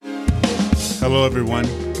Hello, everyone.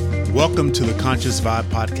 Welcome to the Conscious Vibe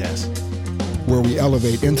podcast, where we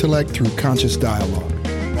elevate intellect through conscious dialogue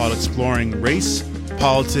while exploring race,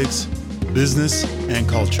 politics, business, and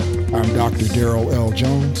culture. I'm Dr. Darrell L.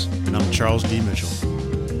 Jones. And I'm Charles D. Mitchell.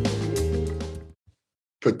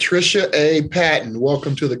 Patricia A. Patton,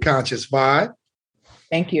 welcome to the Conscious Vibe.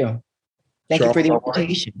 Thank you. Thank you for the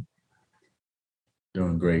invitation.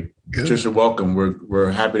 Doing great. Good. Patricia, welcome.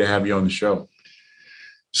 We're happy to have you on the show.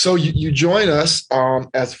 So you join us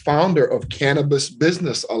as founder of Cannabis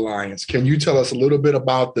Business Alliance. Can you tell us a little bit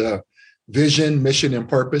about the vision, mission, and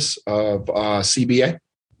purpose of CBA?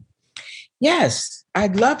 Yes,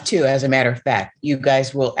 I'd love to. As a matter of fact, you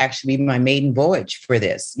guys will actually be my maiden voyage for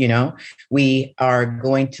this. You know, we are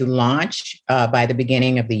going to launch by the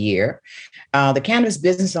beginning of the year. The Cannabis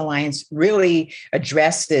Business Alliance really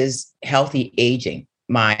addresses healthy aging.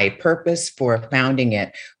 My purpose for founding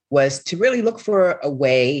it was to really look for a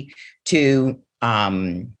way to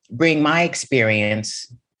bring my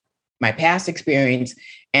experience, my past experience,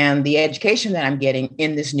 and the education that I'm getting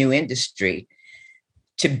in this new industry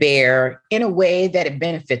to bear in a way that it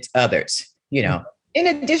benefits others. You know, in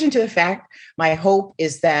addition to the fact, my hope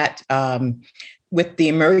is that with the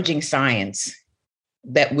emerging science,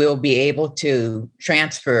 that we'll be able to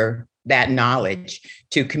transfer that knowledge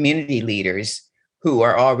to community leaders who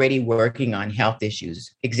are already working on health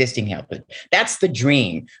issues, existing health. That's the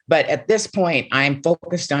dream. But at this point, I'm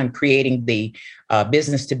focused on creating the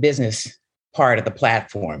business-to-business part of the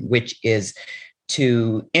platform, which is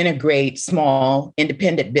to integrate small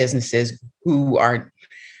independent businesses who are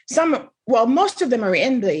most of them are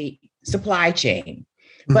in the supply chain,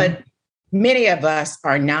 but many of us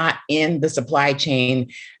are not in the supply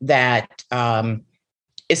chain that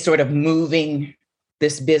is sort of moving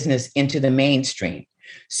this business into the mainstream.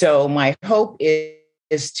 So my hope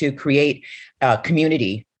is to create a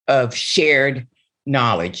community of shared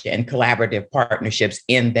knowledge and collaborative partnerships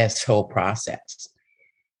in this whole process.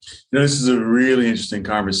 You know, this is a really interesting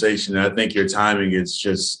conversation. I think your timing is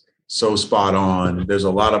just so spot on. There's a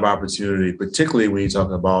lot of opportunity, particularly when you talk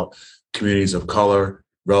about communities of color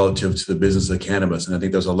relative to the business of cannabis. And I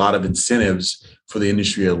think there's a lot of incentives for the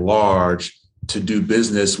industry at large to do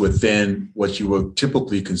business within what you would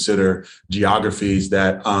typically consider geographies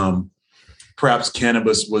that perhaps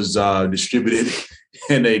cannabis was distributed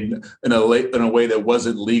in a way that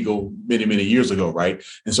wasn't legal many years ago, right?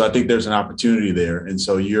 And so I think there's an opportunity there. And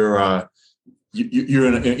so you're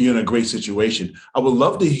in a great situation. I would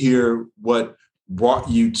love to hear what brought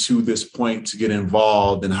you to this point to get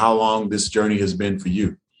involved and how long this journey has been for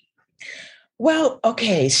you. Well,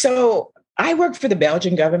 okay, so I worked for the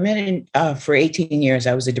Belgian government and for 18 years.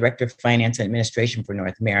 I was a director of finance and administration for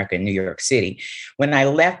North America in New York City. When I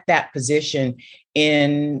left that position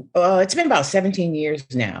it's been about 17 years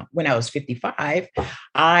now. When I was 55,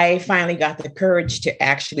 I finally got the courage to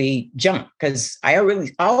actually jump because I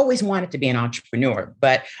always wanted to be an entrepreneur,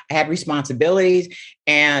 but I had responsibilities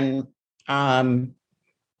and,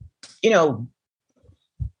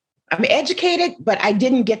 I'm educated, but I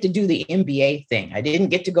didn't get to do the MBA thing. I didn't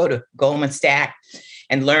get to go to Goldman Sachs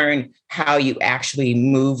and learn how you actually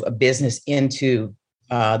move a business into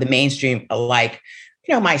the mainstream like,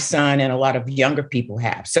 my son and a lot of younger people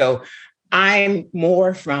have. So I'm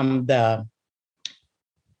more from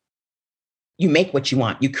you make what you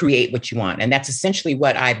want, you create what you want. And that's essentially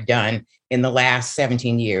what I've done in the last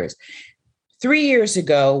 17 years. 3 years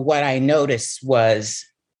ago, what I noticed was,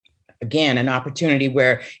 again, an opportunity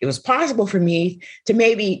where it was possible for me to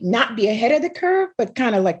maybe not be ahead of the curve, but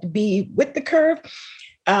kind of like to be with the curve.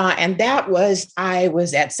 And that was, I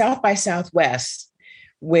was at South by Southwest,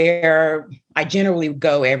 where I generally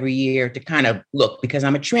go every year to kind of look, because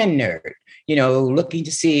I'm a trend nerd, looking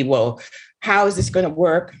to see, well, how is this going to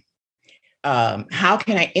work? How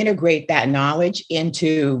can I integrate that knowledge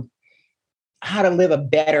into how to live a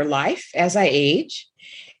better life as I age?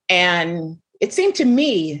 And it seemed to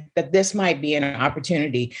me that this might be an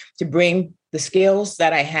opportunity to bring the skills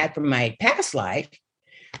that I had from my past life,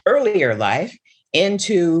 earlier life,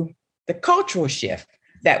 into the cultural shift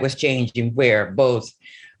that was changing, where both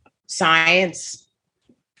science,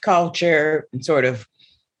 culture, and sort of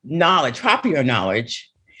knowledge, popular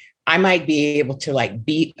knowledge, I might be able to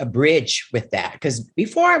be a bridge with that. Because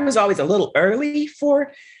before I was always a little early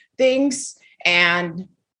for things. And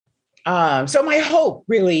so my hope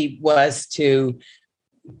really was to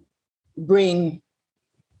bring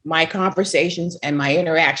my conversations and my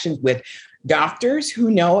interactions with doctors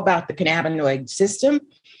who know about the cannabinoid system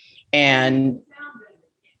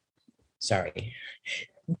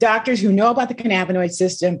doctors who know about the cannabinoid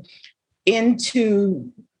system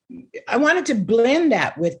into I wanted to blend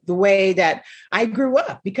that with the way that I grew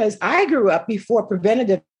up, because I grew up before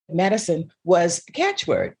preventative medicine was a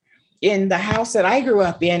catchword. In the house that I grew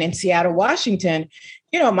up in Seattle, Washington,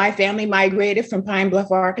 my family migrated from Pine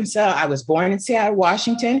Bluff, Arkansas. I was born in Seattle,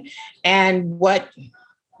 Washington. And what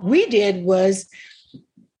we did was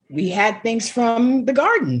we had things from the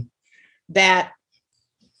garden that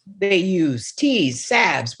they used, teas,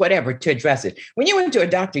 salves, whatever, to address it. When you went to a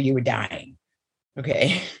doctor, you were dying.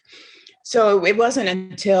 Okay. So it wasn't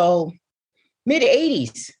until mid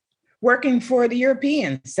 80s, working for the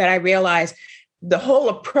Europeans, that I realized the whole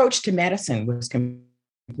approach to medicine was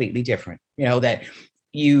completely different. That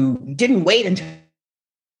you didn't wait until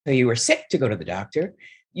you were sick to go to the doctor.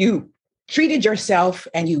 You treated yourself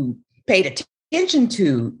and you paid attention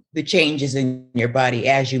to the changes in your body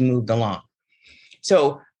as you moved along.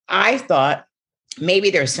 So I thought maybe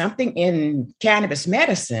there's something in cannabis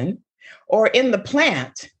medicine or in the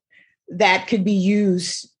plant that could be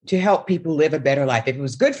used to help people live a better life. If it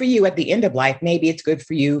was good for you at the end of life, maybe it's good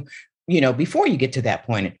for you, before you get to that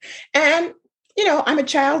point. And, I'm a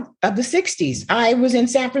child of the 60s. I was in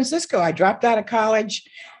San Francisco. I dropped out of college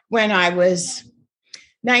when I was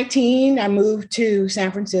 19. I moved to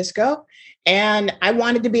San Francisco, and I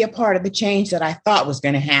wanted to be a part of the change that I thought was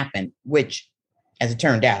going to happen, which, as it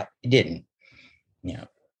turned out, it didn't.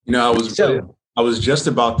 I was just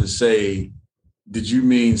about to say, did you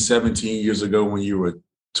mean 17 years ago when you were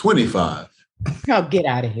 25? Oh, get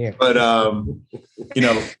out of here. But,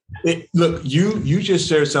 look, you just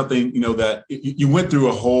shared something, that you went through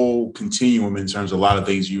a whole continuum in terms of a lot of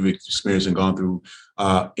things you've experienced and gone through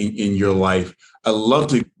in your life. I'd love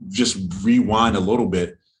to just rewind a little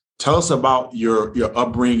bit. Tell us about your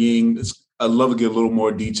upbringing. I'd love to get a little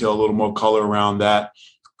more detail, a little more color around that.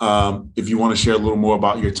 If you want to share a little more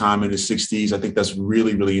about your time in the 60s, I think that's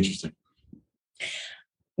really, really interesting.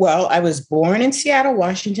 Well, I was born in Seattle,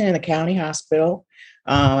 Washington, in the county hospital.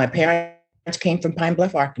 My parents came from Pine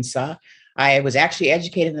Bluff, Arkansas. I was actually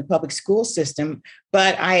educated in the public school system,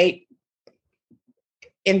 but I,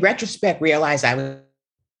 in retrospect, realized I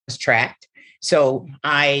was tracked. So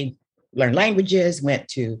I learned languages, went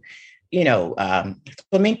to,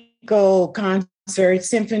 flamenco concerts,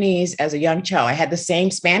 symphonies as a young child. I had the same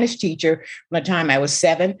Spanish teacher from the time I was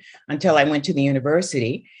 7 until I went to the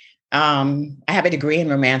university. I have a degree in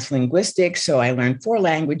Romance linguistics, so I learned 4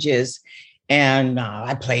 languages, and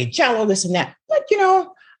I played cello, this and that. But,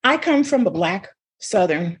 I come from a Black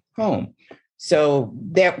Southern home, so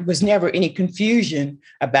there was never any confusion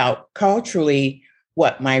about culturally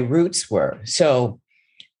what my roots were. So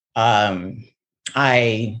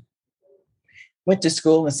I went to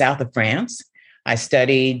school in the south of France. I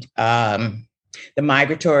studied the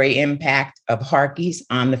migratory impact of Harkeys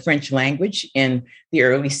on the French language in the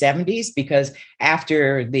early 70s, because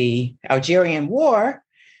after the Algerian War,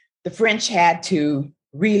 the French had to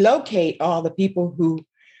relocate all the people who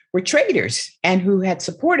were traders and who had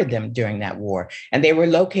supported them during that war. And they were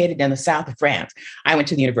located in the south of France. I went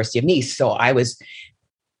to the University of Nice, so I was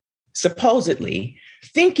supposedly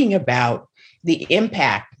thinking about the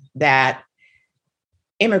impact that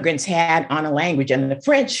immigrants had on a language, and the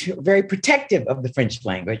French were very protective of the French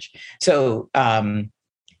language. So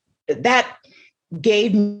that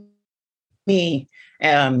gave me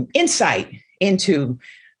insight into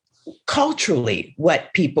culturally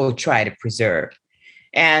what people try to preserve.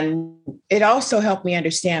 And it also helped me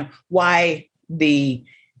understand why the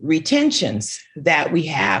retentions that we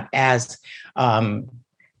have as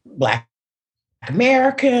Black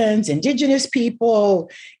Americans, Indigenous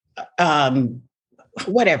people,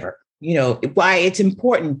 whatever, why it's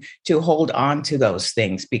important to hold on to those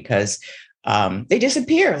things, because they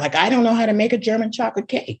disappear. Like, I don't know how to make a German chocolate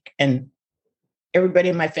cake, and everybody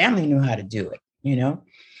in my family knew how to do it,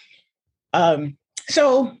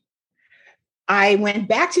 So I went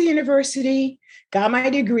back to university, got my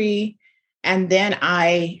degree, and then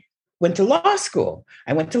I went to law school.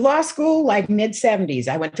 I went to law school like mid-70s.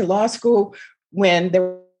 I went to law school when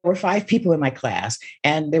there were 5 people in my class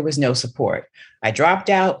and there was no support. I dropped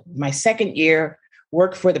out my second year,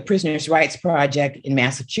 worked for the Prisoners' Rights Project in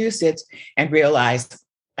Massachusetts, and realized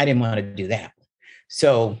I didn't want to do that.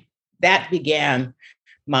 So that began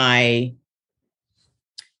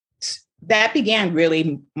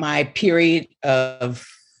really my period of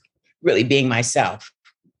really being myself,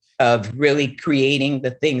 of really creating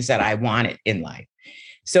the things that I wanted in life.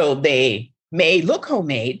 So they may look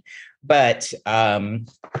homemade, but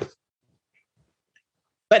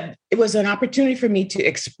it was an opportunity for me to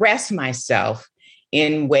express myself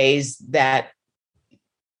in ways that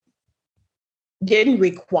didn't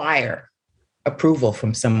require approval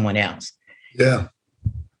from someone else. Yeah.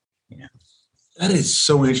 That is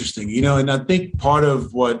so interesting, and I think part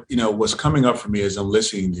of what, what's coming up for me as I'm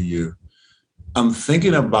listening to you, I'm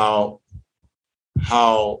thinking about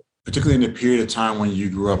how, particularly in the period of time when you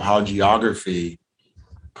grew up, how geography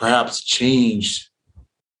perhaps changed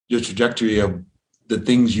your trajectory of the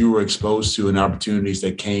things you were exposed to and opportunities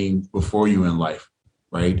that came before you in life,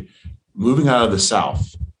 right? Moving out of the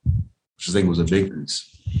South, which I think was a big piece,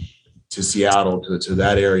 to Seattle, to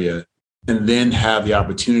that area, and then have the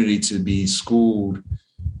opportunity to be schooled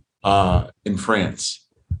in France.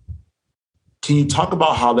 Can you talk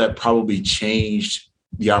about how that probably changed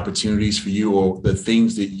the opportunities for you, or the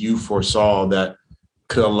things that you foresaw that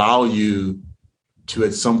could allow you to,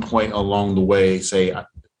 at some point along the way, say,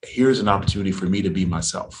 here's an opportunity for me to be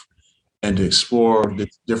myself and to explore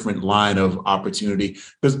this different line of opportunity?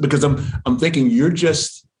 Because I'm thinking you're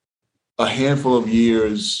just a handful of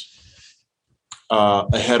years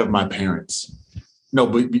ahead of my parents. No,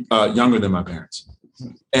 but younger than my parents.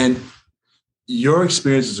 And your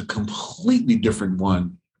experience is a completely different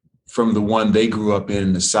one from the one they grew up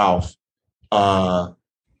in the South. And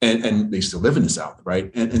they still live in the South,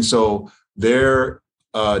 right? And so their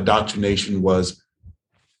indoctrination was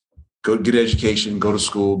go get an education, go to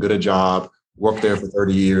school, get a job, work there for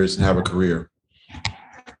 30 years and have a career.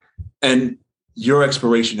 And your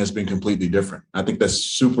exploration has been completely different. I think that's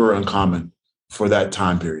super uncommon for that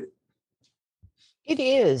time period. It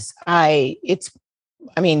is. It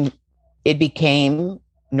became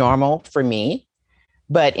normal for me,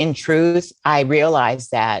 but in truth, I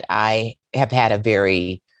realized that I have had a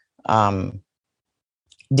very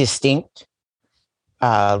distinct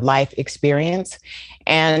life experience.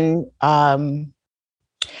 And I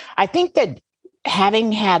think that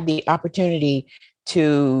having had the opportunity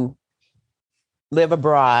to live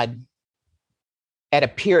abroad at a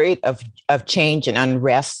period of change and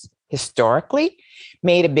unrest historically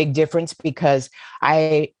made a big difference, because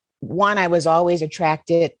I was always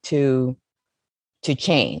attracted to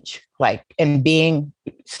change, and being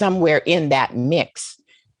somewhere in that mix,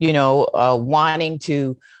 wanting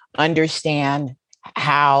to understand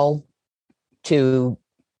how to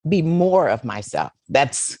be more of myself.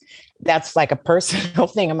 That's like a personal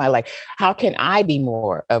thing in my life. How can I be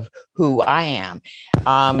more of who I am?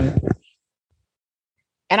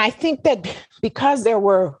 And I think that because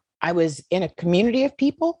I was in a community of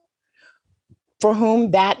people for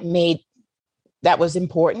whom that was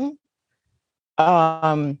important.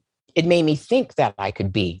 It made me think that I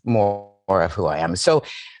could be more of who I am. So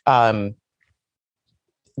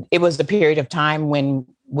it was a period of time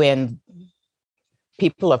when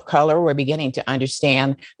people of color were beginning to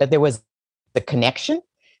understand that there was the connection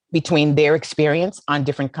between their experience on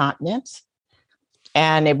different continents.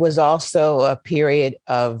 And it was also a period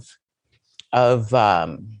of there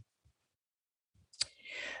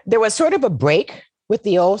was sort of a break with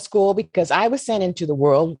the old school, because I was sent into the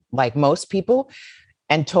world like most people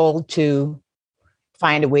and told to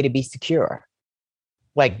find a way to be secure.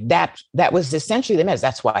 Like that was essentially the message.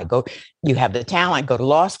 That's why you have the talent, go to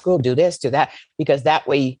law school, do this, do that, because that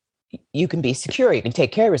way you can be secure. You can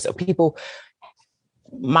take care of yourself.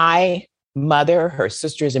 My mother, her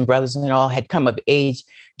sisters and brothers and all had come of age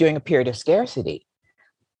during a period of scarcity.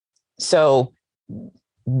 So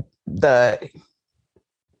the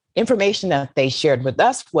information that they shared with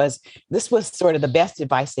us was sort of the best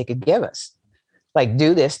advice they could give us. Like,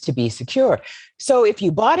 do this to be secure. So if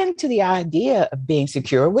you bought into the idea of being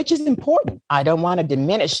secure, which is important, I don't want to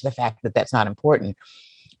diminish the fact that that's not important,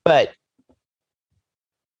 but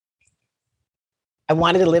I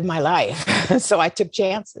wanted to live my life. So I took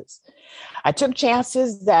chances. I took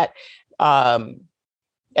chances that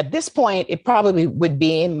at this point, it probably would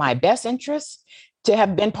be in my best interest to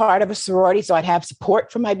have been part of a sorority, so I'd have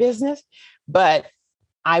support for my business, but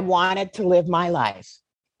I wanted to live my life,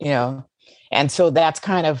 And so that's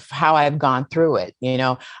kind of how I've gone through it.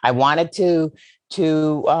 I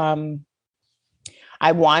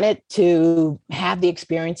wanted to have the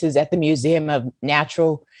experiences at the Museum of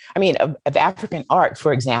African Art,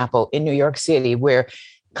 for example, in New York City, where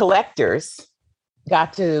collectors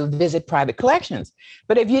got to visit private collections.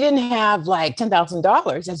 But if you didn't have like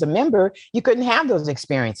 $10,000 as a member, you couldn't have those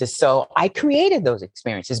experiences. So I created those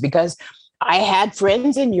experiences because I had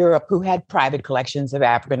friends in Europe who had private collections of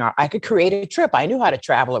African art. I could create a trip. I knew how to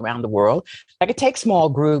travel around the world. I could take small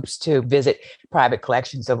groups to visit private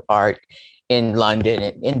collections of art in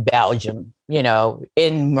London, in Belgium,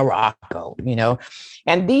 in Morocco,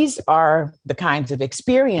 And these are the kinds of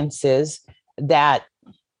experiences that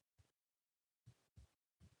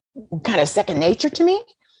kind of second nature to me.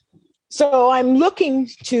 So I'm looking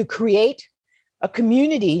to create a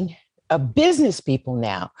community of business people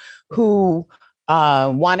now who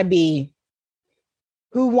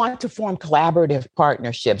who want to form collaborative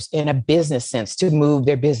partnerships in a business sense to move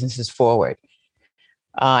their businesses forward.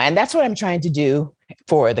 And that's what I'm trying to do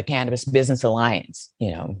for the Cannabis Business Alliance.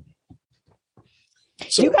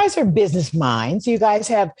 So, you guys are business minds. You guys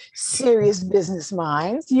have serious business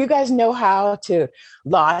minds. You guys know how to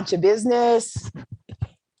launch a business,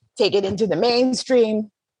 take it into the mainstream,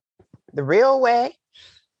 the real way.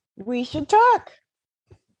 We should talk.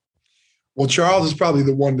 Well, Charles is probably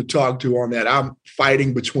the one to talk to on that. I'm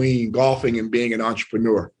fighting between golfing and being an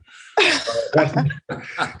entrepreneur.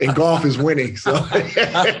 And golf is winning. So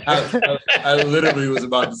I literally was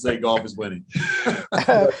about to say golf is winning.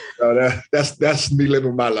 That's me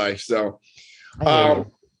living my life. So,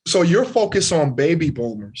 so your focus on baby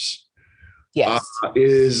boomers, yes,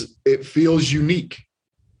 it feels unique.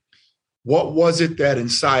 What was it that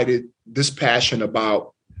incited this passion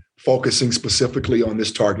about focusing specifically on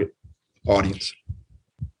this target audience?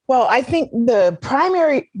 Well, I think the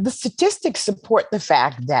statistics support the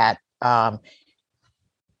fact that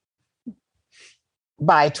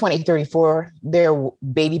by 2034, their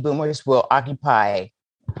baby boomers will occupy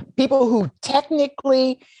people who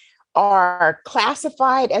technically are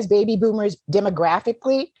classified as baby boomers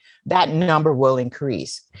demographically. That number will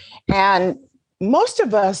increase. And most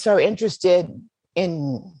of us are interested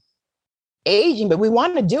in aging, but we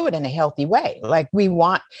want to do it in a healthy way. Like, we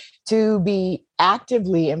want to be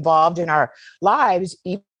actively involved in our lives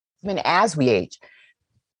even as we age.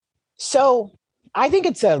 So I think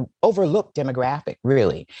it's an overlooked demographic,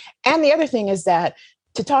 really. And the other thing is that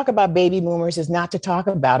to talk about baby boomers is not to talk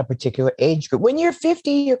about a particular age group. When you're 50,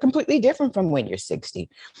 you're completely different from when you're 60.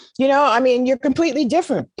 You're completely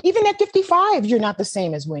different. Even at 55, you're not the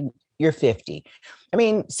same as when you're 50.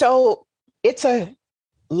 So it's a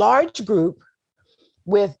large group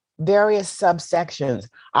with various subsections.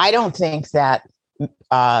 I don't think that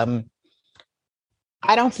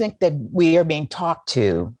we are being talked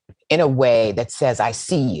to in a way that says, I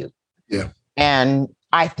see you. Yeah. And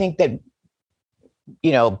I think that,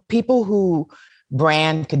 people who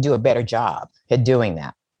brand could do a better job at doing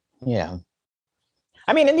that, and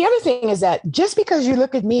the other thing is that just because you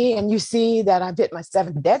look at me and you see that I've hit my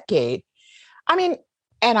 7th decade, and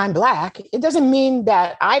I'm Black, it doesn't mean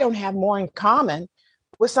that I don't have more in common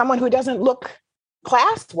with someone who doesn't look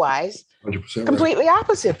class-wise 100% completely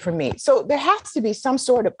opposite from me. So there has to be some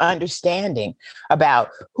sort of understanding about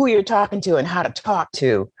who you're talking to and how to talk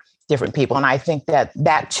to different people. And I think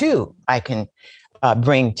that too, I can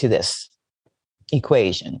bring to this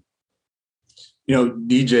equation.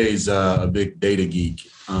 DJ's a big data geek.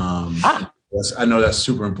 I know that's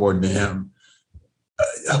super important to him.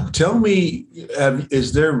 Tell me,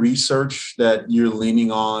 is there research that you're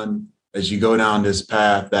leaning on as you go down this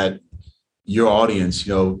path that your audience,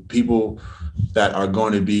 people that are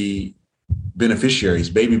going to be beneficiaries,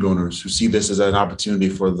 baby boomers, who see this as an opportunity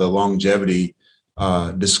for the longevity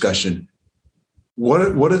discussion?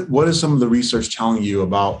 What is some of the research telling you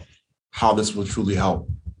about how this will truly help?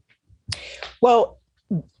 Well,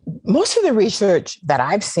 most of the research that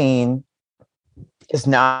I've seen is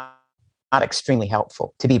not extremely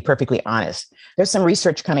helpful, to be perfectly honest. There's some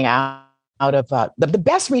research coming out of the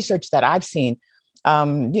best research that I've seen,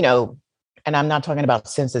 and I'm not talking about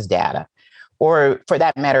census data, or for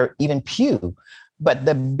that matter, even Pew. But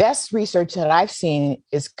the best research that I've seen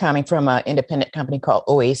is coming from an independent company called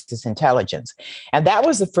Oasis Intelligence. And that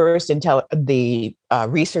was the first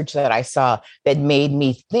research that I saw that made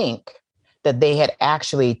me think that they had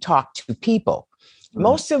actually talked to people. Mm-hmm.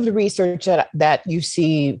 Most of the research that you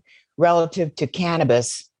see relative to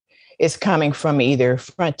cannabis is coming from either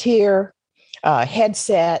Frontier,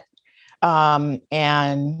 Headset,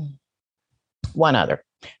 and one other.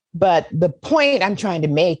 But the point I'm trying to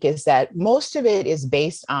make is that most of it is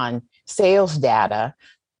based on sales data,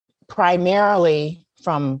 primarily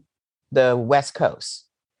from the West Coast.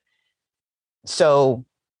 So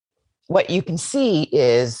what you can see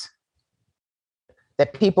is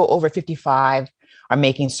that people over 55 are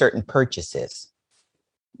making certain purchases.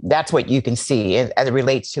 That's what you can see as it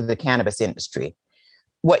relates to the cannabis industry.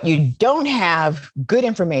 What you don't have good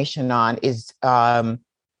information on is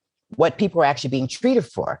what people are actually being treated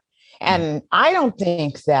for. And I don't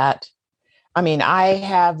think that, I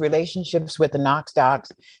have relationships with the Knox docs.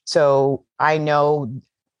 So I know,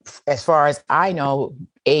 as far as I know,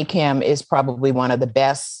 ACAM is probably one of the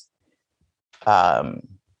best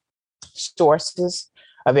sources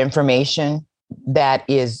of information that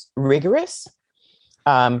is rigorous.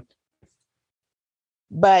 But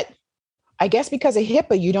I guess because of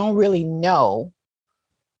HIPAA, you don't really know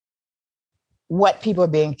what people are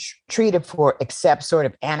being treated for, except sort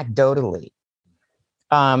of anecdotally.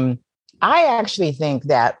 I actually think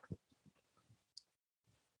that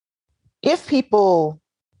if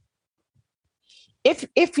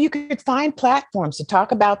you could find platforms to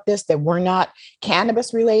talk about this that were not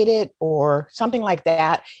cannabis related or something like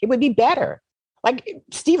that, it would be better. Like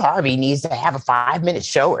Steve Harvey needs to have a 5-minute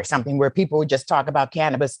show or something where people would just talk about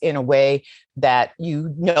cannabis in a way that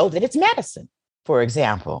you know that it's medicine, for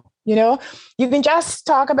example. You know, you can just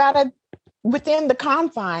talk about it within the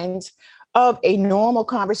confines of a normal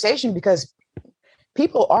conversation because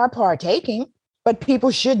people are partaking, but people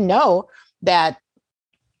should know that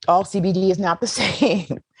all CBD is not the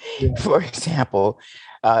same. Yeah. For example,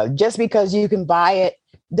 just because you can buy it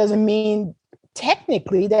doesn't mean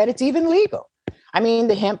technically that it's even legal. I mean,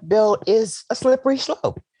 the hemp bill is a slippery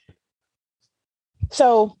slope.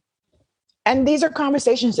 So, and these are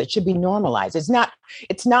conversations that should be normalized. It's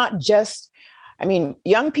not just, I mean,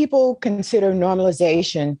 young people consider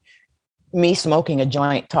normalization me smoking a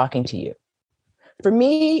joint talking to you. For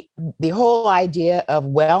me, the whole idea of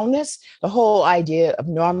wellness, the whole idea of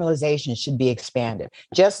normalization should be expanded.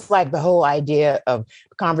 Just like the whole idea of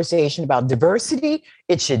conversation about diversity,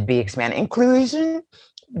 it should be expanded. Inclusion,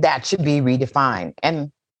 that should be redefined.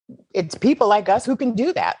 And it's people like us who can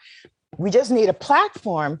do that. We just need a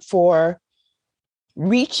platform for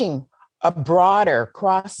reaching a broader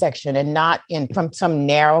cross-section and not from some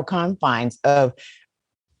narrow confines of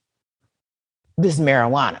this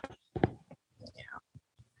marijuana.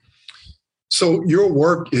 So your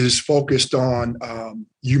work is focused on,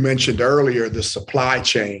 you mentioned earlier, the supply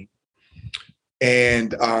chain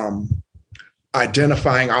and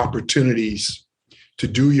identifying opportunities to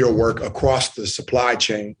do your work across the supply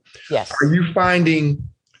chain. Yes. Are you finding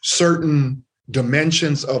certain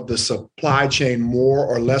dimensions of the supply chain more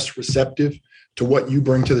or less receptive to what you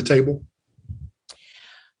bring to the table?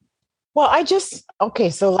 Well,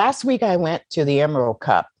 so last week I went to the Emerald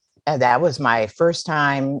Cup, and that was my first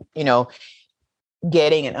time,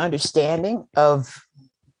 getting an understanding of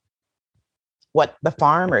what the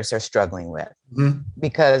farmers are struggling with. Mm-hmm.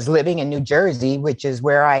 Because living in New Jersey, which is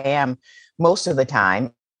where I am most of the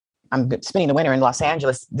time, I'm spending the winter in Los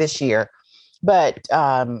Angeles this year, but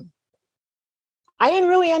I didn't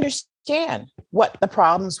really understand what the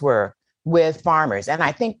problems were with farmers. And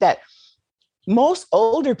I think that most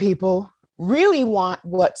older people really want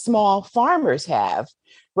what small farmers have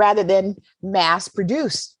rather than mass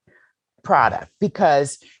produced product,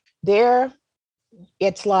 because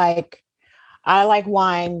it's like, I like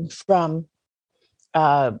wine from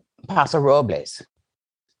Paso Robles,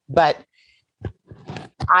 but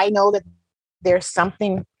I know that there's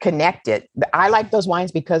something connected. I like those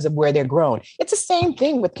wines because of where they're grown. It's the same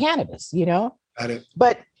thing with cannabis, Got it.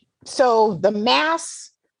 But so the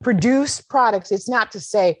mass produced products, it's not to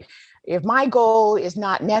say if my goal is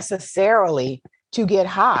not necessarily to get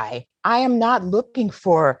high, I am not looking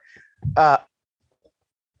for a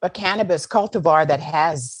cannabis cultivar that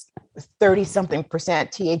has 30-something%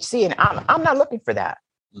 THC, and I'm not looking for that.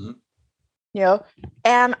 Mm-hmm.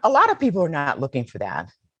 And a lot of people are not looking for that.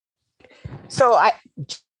 So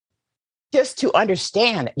just to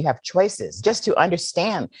understand that you have choices, just to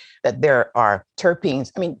understand that there are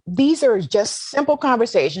terpenes. I mean, these are just simple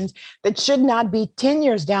conversations that should not be 10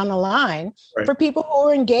 years down the line for people who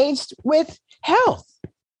are engaged with health.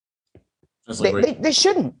 They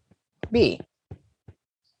shouldn't be.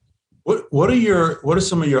 What are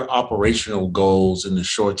some of your operational goals in the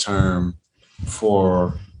short term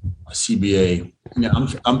for CBA?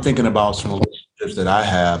 I'm thinking about some relationships that I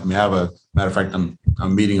have. Matter of fact,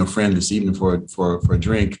 I'm meeting a friend this evening for a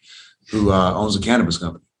drink who owns a cannabis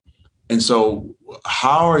company. And so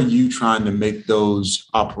how are you trying to make those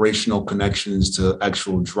operational connections to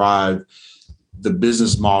actually drive the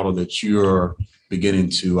business model that you're beginning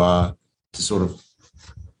to sort of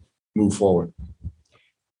move forward?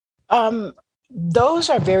 Those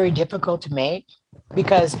are very difficult to make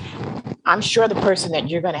because I'm sure the person that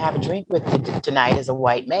you're going to have a drink with tonight is a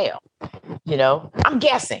white male. I'm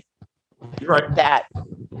guessing. You're right.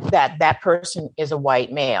 That person is a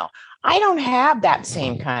white male. I don't have that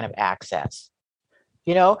same kind of access.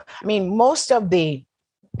 Most of the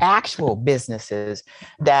actual businesses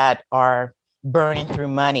that are burning through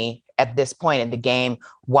money at this point in the game,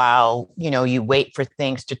 while, you wait for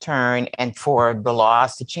things to turn and for the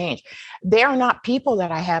laws to change, they are not people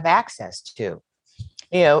that I have access to.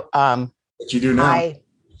 But you do now.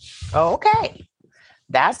 Okay.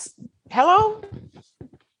 Hello.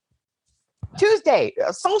 Tuesday,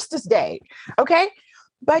 solstice day. Okay.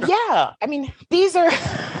 But yeah, these are.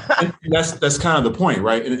 that's kind of the point,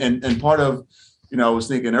 right? And part of, I was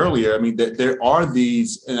thinking earlier, that there are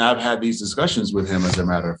these, and I've had these discussions with him, as a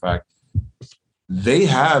matter of fact, they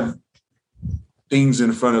have things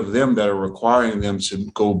in front of them that are requiring them to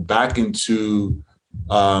go back into,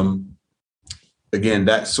 again,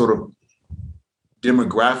 that sort of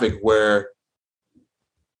demographic where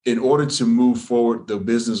in order to move forward the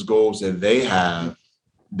business goals that they have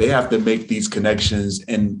to make these connections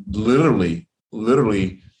and literally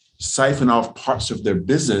siphon off parts of their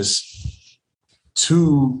business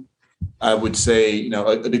to, I would say,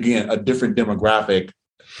 again, a different demographic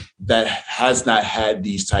that has not had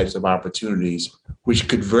these types of opportunities, which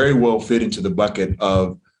could very well fit into the bucket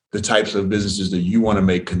of the types of businesses that you want to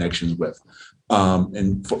make connections with,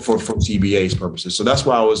 and for CBA's purposes. So that's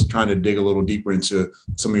why I was trying to dig a little deeper into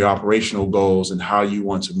some of your operational goals and how you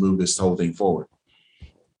want to move this whole thing forward.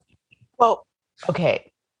 Well,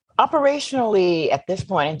 okay. Operationally, at this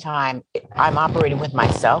point in time, I'm operating with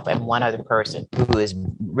myself and one other person who is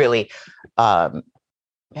really, I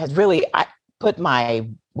put my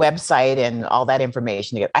website and all that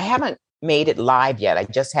information together. I haven't made it live yet. I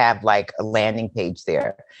just have like a landing page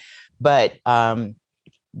there, but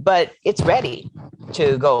it's ready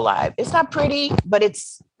to go live. It's not pretty, but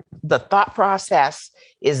the thought process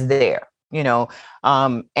is there,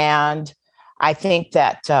 and I think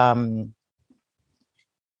that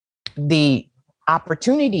the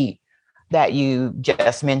opportunity that you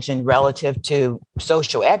just mentioned relative to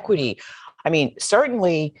social equity, I mean,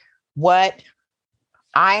 certainly what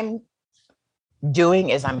I'm doing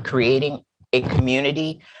is I'm creating a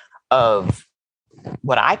community of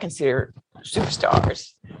what I consider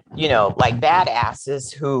superstars, like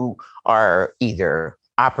badasses who are either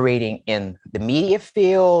operating in the media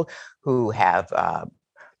field, who have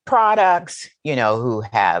products, who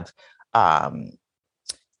have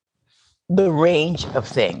the range of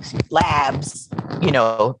things, labs,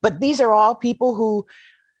 but these are all people who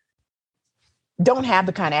don't have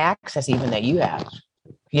the kind of access even that you have,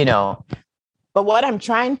 But what I'm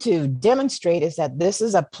trying to demonstrate is that this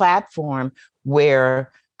is a platform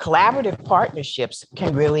where collaborative partnerships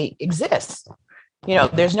can really exist.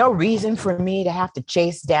 There's no reason for me to have to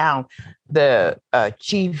chase down the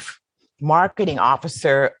chief marketing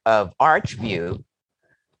officer of Archview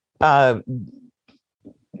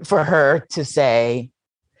for her to say,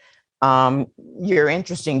 you're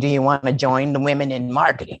interesting. Do you want to join the women in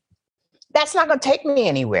marketing? That's not going to take me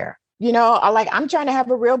anywhere. I'm trying to have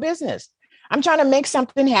a real business. I'm trying to make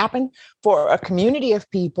something happen for a community of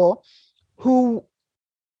people who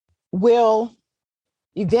will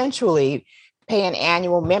eventually pay an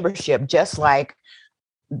annual membership, just like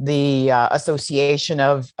the Association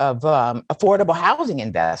of Affordable Housing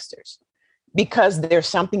Investors, because there's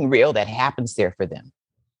something real that happens there for them.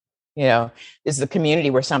 This is a community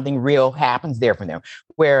where something real happens there for them,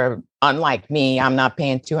 where unlike me, I'm not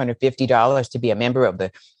paying $250 to be a member of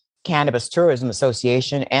the Cannabis Tourism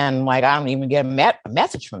Association. And I don't even get a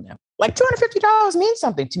message from them. $250 means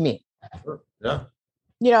something to me.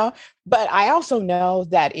 Yeah. But I also know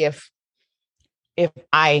that if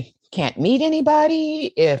I can't meet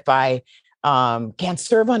anybody, if I can't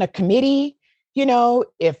serve on a committee,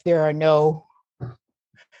 if there are no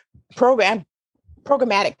programmatic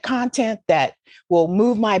content that will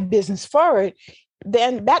move my business forward,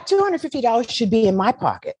 then that $250 should be in my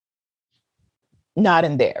pocket, not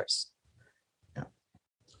in theirs.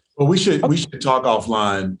 Well, we should talk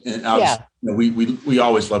offline, and we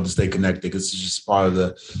always love to stay connected because it's just part of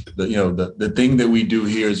the thing that we do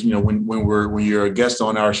here is when you're a guest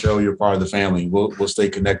on our show, you're part of the family. We'll stay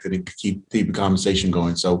connected and keep the conversation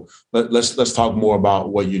going. So let's talk more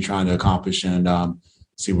about what you're trying to accomplish and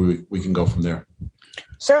see where we can go from there.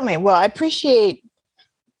 Certainly. Well, I appreciate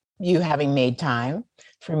you having made time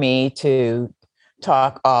for me to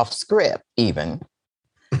talk off script, even.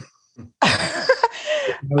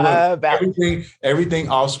 About everything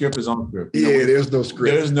off script is on script. There's no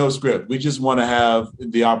script. There's no script. We just want to have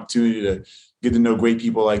the opportunity to get to know great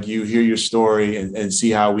people like you, hear your story, and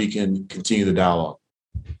see how we can continue the dialogue.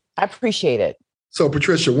 I appreciate it. So,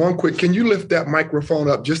 Patricia, can you lift that microphone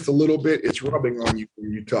up just a little bit? It's rubbing on you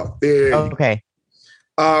when you talk. There. Okay.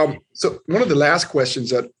 So one of the last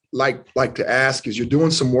questions that like to ask is, you're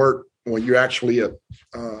doing some work when you're actually a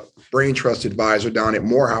brain trust advisor down at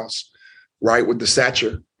Morehouse, right, with the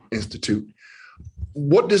Satcher Institute.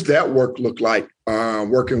 What does that work look like,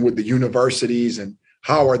 working with the universities, and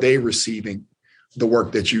how are they receiving the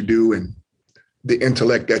work that you do and the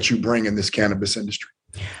intellect that you bring in this cannabis industry?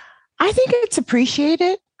 I think it's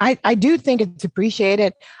appreciated. I do think it's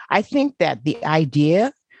appreciated. I think that the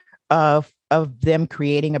idea of them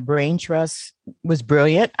creating a brain trust was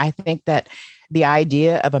brilliant. I think that the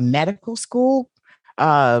idea of a medical school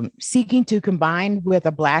seeking to combine with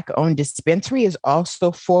a Black-owned dispensary is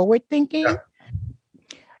also forward-thinking.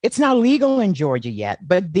 it's not legal in Georgia yet,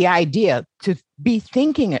 but the idea to be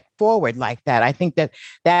thinking it forward like that, I think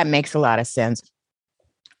that makes a lot of sense.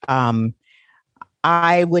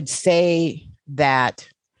 I would say that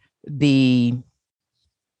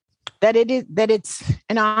it's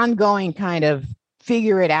an ongoing kind of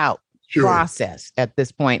figure it out process at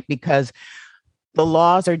this point, because the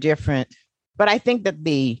laws are different. But I think that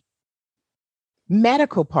the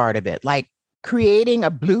medical part of it, like creating a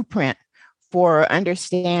blueprint for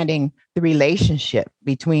understanding the relationship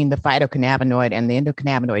between the phytocannabinoid and the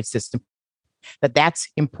endocannabinoid system, that's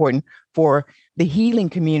important for the healing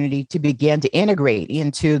community to begin to integrate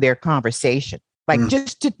into their conversation. Like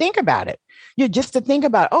just to think about it. Just to think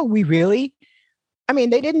about, oh, we really, I mean,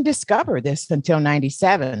 they didn't discover this until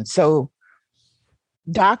 97. So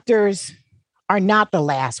doctors are not the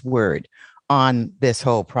last word on this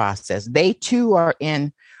whole process. They too are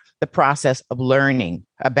in the process of learning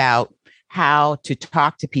about how to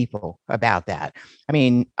talk to people about that. I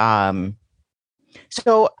mean,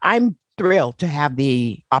 so I'm thrilled to have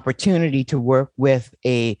the opportunity to work with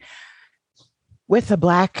a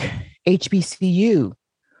Black HBCU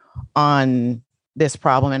on this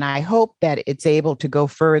problem. And I hope that it's able to go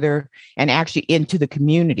further and actually into the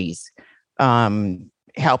communities,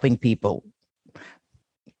 helping people.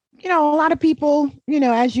 A lot of people,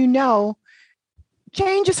 as you know,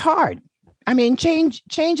 change is hard. I mean, change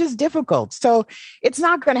is difficult. So it's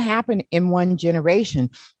not going to happen in one generation.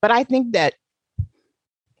 But I think that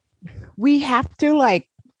we have to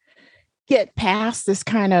get past this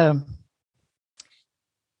kind of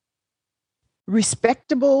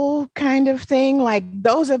respectable kind of thing. Like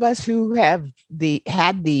those of us who have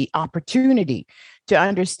had the opportunity to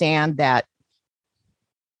understand that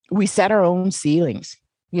we set our own ceilings,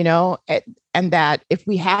 and that if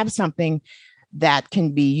we have something that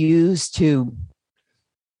can be used to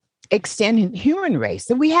extend human race,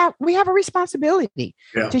 then we have a responsibility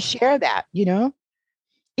to share that, even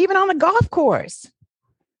on the golf course.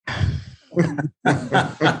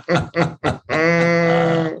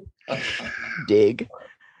 Dig.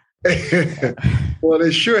 Well,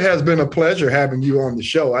 it sure has been a pleasure having you on the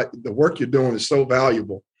show. The work you're doing is so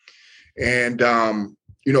valuable. And,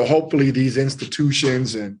 hopefully these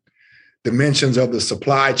institutions and dimensions of the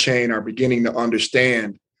supply chain are beginning to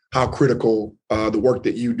understand how critical the work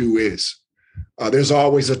that you do is. There's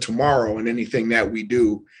always a tomorrow in anything that we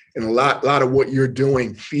do. And a lot of what you're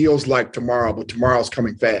doing feels like tomorrow, but tomorrow's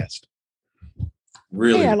coming fast.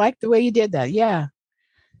 Really? Yeah, I like the way you did that. Yeah.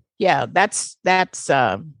 Yeah, that's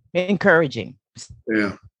encouraging.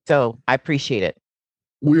 Yeah. So I appreciate it.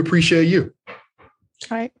 We appreciate you. All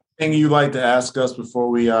right. Anything you'd like to ask us before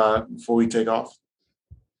we take off?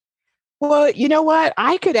 Well, you know what?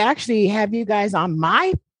 I could actually have you guys on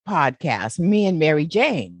my podcast, me and Mary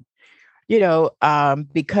Jane,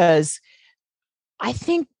 because I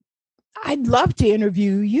think I'd love to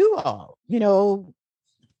interview you all,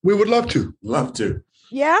 We would love to. Love to.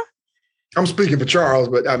 Yeah. I'm speaking for Charles,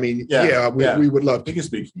 but I mean, we would love to. You can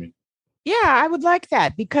speak for me. Yeah, I would like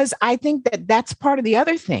that, because I think that that's part of the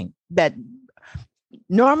other thing, that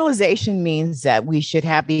normalization means that we should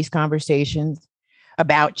have these conversations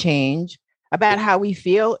about change, about how we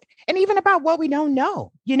feel, and even about what we don't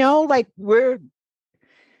know, even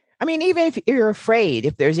if you're afraid,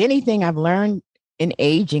 if there's anything I've learned in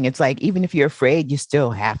aging, it's like, even if you're afraid, you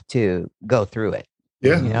still have to go through it.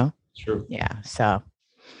 Yeah. True. Yeah. So,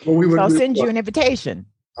 I'll send you an invitation.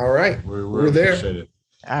 All right. We're there. It.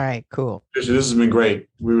 All right, cool. Patricia, this has been great.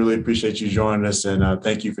 We really appreciate you joining us, and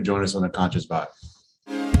thank you for joining us on The Conscious Vibe.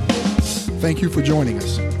 Thank you for joining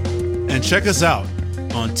us. And check us out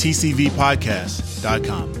on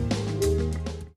tcvpodcast.com.